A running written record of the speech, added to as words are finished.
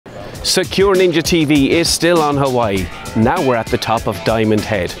SecureNinjaTV is still on Hawaii. Now we're at the top of Diamond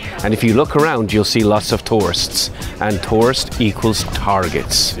Head, and if you look around you'll see lots of tourists, and tourist equals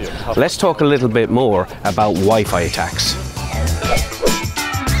targets. Let's talk a little bit more about Wi-Fi attacks.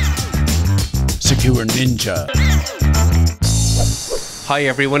 Secure Ninja. Hi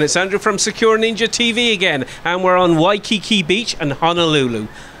everyone, it's Andrew from SecureNinjaTV again, and we're on Waikiki Beach in Honolulu.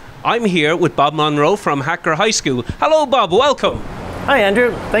 I'm here with Bob Monroe from Highschool. Hello Bob, welcome. Hi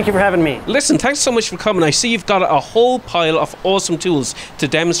Andrew, thank you for having me. Listen, thanks so much for coming. I see you've got a whole pile of awesome tools to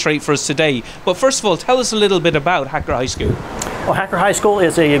demonstrate for us today. But first of all, tell us a little bit about Highschool. Well, Highschool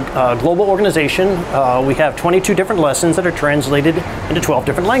is a global organization. We have 22 different lessons that are translated into 12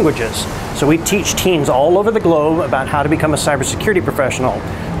 different languages. So we teach teens all over the globe about how to become a cybersecurity professional.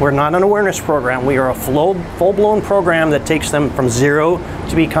 We're not an awareness program. We are a full-blown program that takes them from zero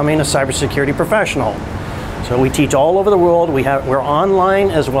to becoming a cybersecurity professional. So we teach all over the world. We're online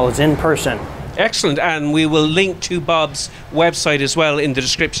as well as in person. Excellent, and we will link to Bob's website as well in the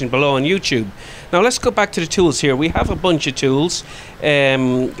description below on YouTube. Now let's go back to the tools here. We have a bunch of tools.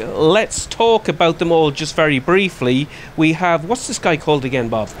 Let's talk about them all just very briefly. We have, what's this guy called again,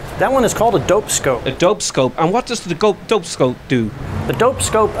 Bob? That one is called a dope scope. A dope scope. And what does the dope scope do? The dope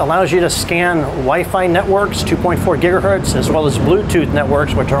scope allows you to scan Wi-Fi networks, 2.4 gigahertz, as well as Bluetooth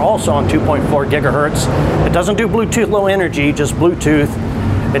networks, which are also on 2.4 gigahertz. It doesn't do Bluetooth low energy, just Bluetooth.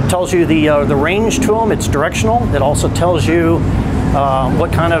 It tells you the range to them, it's directional. It also tells you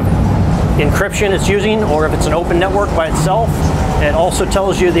what kind of encryption it's using, or if it's an open network by itself. It also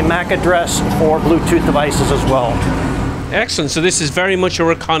tells you the MAC address for Bluetooth devices as well. Excellent, so this is very much a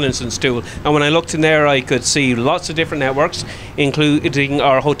reconnaissance tool, and when I looked in there I could see lots of different networks, including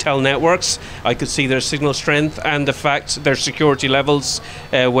our hotel networks. I could see their signal strength and the fact their security levels,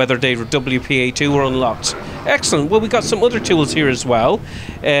 whether they were WPA2 or unlocked. Excellent, well we got some other tools here as well.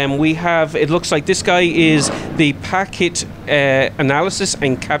 We have, it looks like this guy is the packet analysis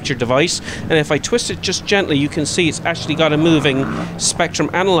and capture device, and if I twist it just gently you can see it's actually got a moving spectrum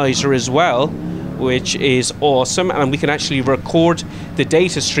analyzer as well, which is awesome, and we can actually record the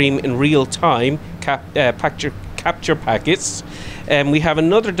data stream in real time, capture packets. We have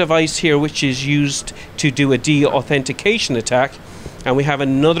another device here which is used to do a de-authentication attack, and we have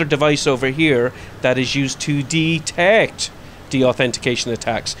another device over here that is used to detect de-authentication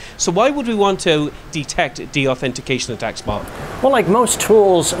attacks. So why would we want to detect de-authentication attacks, Bob? Well, like most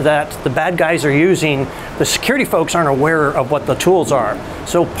tools that the bad guys are using, the security folks aren't aware of what the tools are.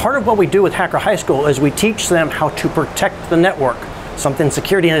 So part of what we do with Highschool is we teach them how to protect the network, something the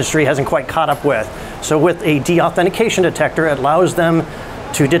security industry hasn't quite caught up with. So with a de-authentication detector, it allows them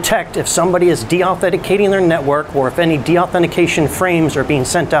to detect if somebody is de-authenticating their network, or if any de-authentication frames are being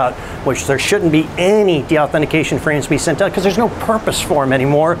sent out, which there shouldn't be any de-authentication frames be sent out because there's no purpose for them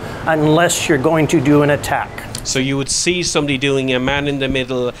anymore unless you're going to do an attack. So you would see somebody doing a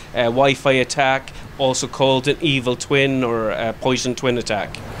man-in-the-middle Wi-Fi attack, also called an evil twin or a poison twin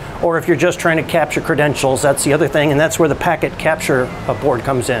attack. Or if you're just trying to capture credentials, that's the other thing, and that's where the packet capture board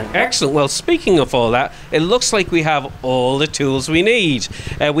comes in. Excellent. Well, speaking of all that, it looks like we have all the tools we need.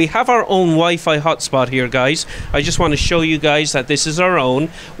 We have our own Wi-Fi hotspot here, guys. I just want to show you guys that this is our own.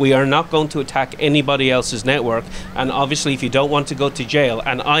 We are not going to attack anybody else's network, and obviously if you don't want to go to jail,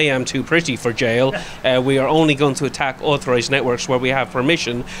 and I am too pretty for jail, we are only going to attack authorized networks where we have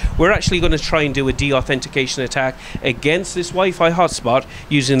permission. We're actually going to try and do a de-authentication attack against this Wi-Fi hotspot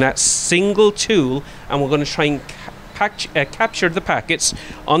using that single tool, and we're going to try and capture the packets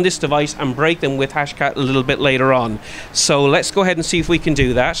on this device and break them with Hashcat a little bit later on. So let's go ahead and see if we can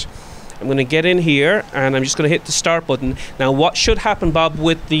do that. I'm going to get in here and I'm just going to hit the start button. Now what should happen, Bob,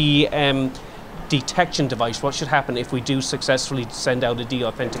 with the detection device? What should happen if we do successfully send out a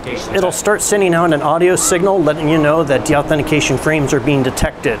de-authentication? It'll start sending out an audio signal letting you know that de-authentication frames are being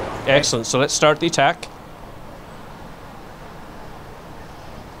detected. Excellent, so let's start the attack.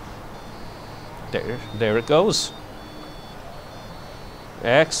 There it goes.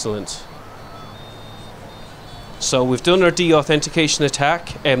 Excellent. So we've done our de-authentication attack,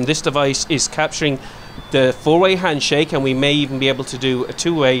 and this device is capturing the four-way handshake, and we may even be able to do a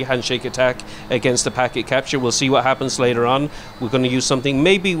two-way handshake attack against the packet capture. We'll see what happens later on. We're going to use something,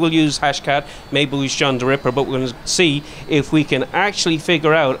 maybe we'll use Hashcat, maybe we'll use John the Ripper, but we're going to see if we can actually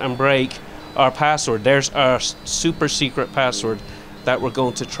figure out and break our password. There's our super secret password that we're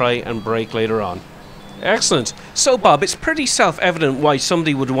going to try and break later on. Excellent. So, Bob, it's pretty self-evident why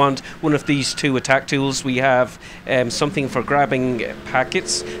somebody would want one of these two attack tools. We have something for grabbing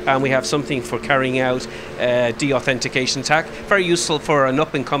packets, and we have something for carrying out de-authentication attack. Very useful for an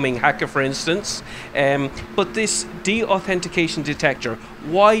up-and-coming hacker, for instance. But this de-authentication detector,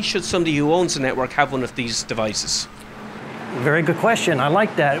 why should somebody who owns a network have one of these devices? Very good question. I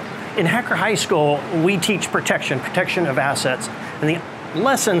like that. In Hacker High School, we teach protection of assets. And the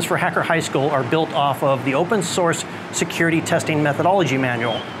lessons for Hacker High School are built off of the open source security testing methodology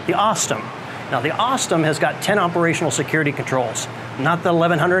manual, the OSTEM. Now the OSTEM has got 10 operational security controls, not the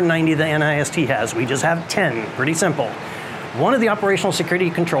 1190 the NIST has. We just have 10, pretty simple. One of the operational security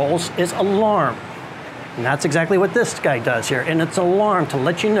controls is alarm. And that's exactly what this guy does here. And it's alarm to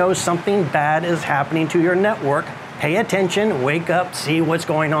let you know something bad is happening to your network. Pay attention, wake up, see what's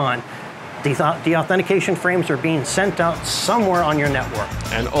going on. De-authentication frames are being sent out somewhere on your network.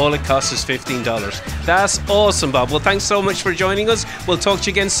 And all it costs is $15. That's awesome, Bob. Well, thanks so much for joining us. We'll talk to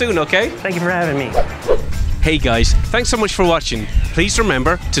you again soon, okay? Thank you for having me. Hey guys, thanks so much for watching. Please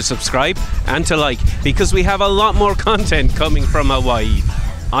remember to subscribe and to like, because we have a lot more content coming from Hawaii.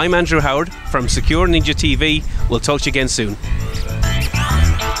 I'm Andrew Howard from SecureNinjaTV. We'll talk to you again soon.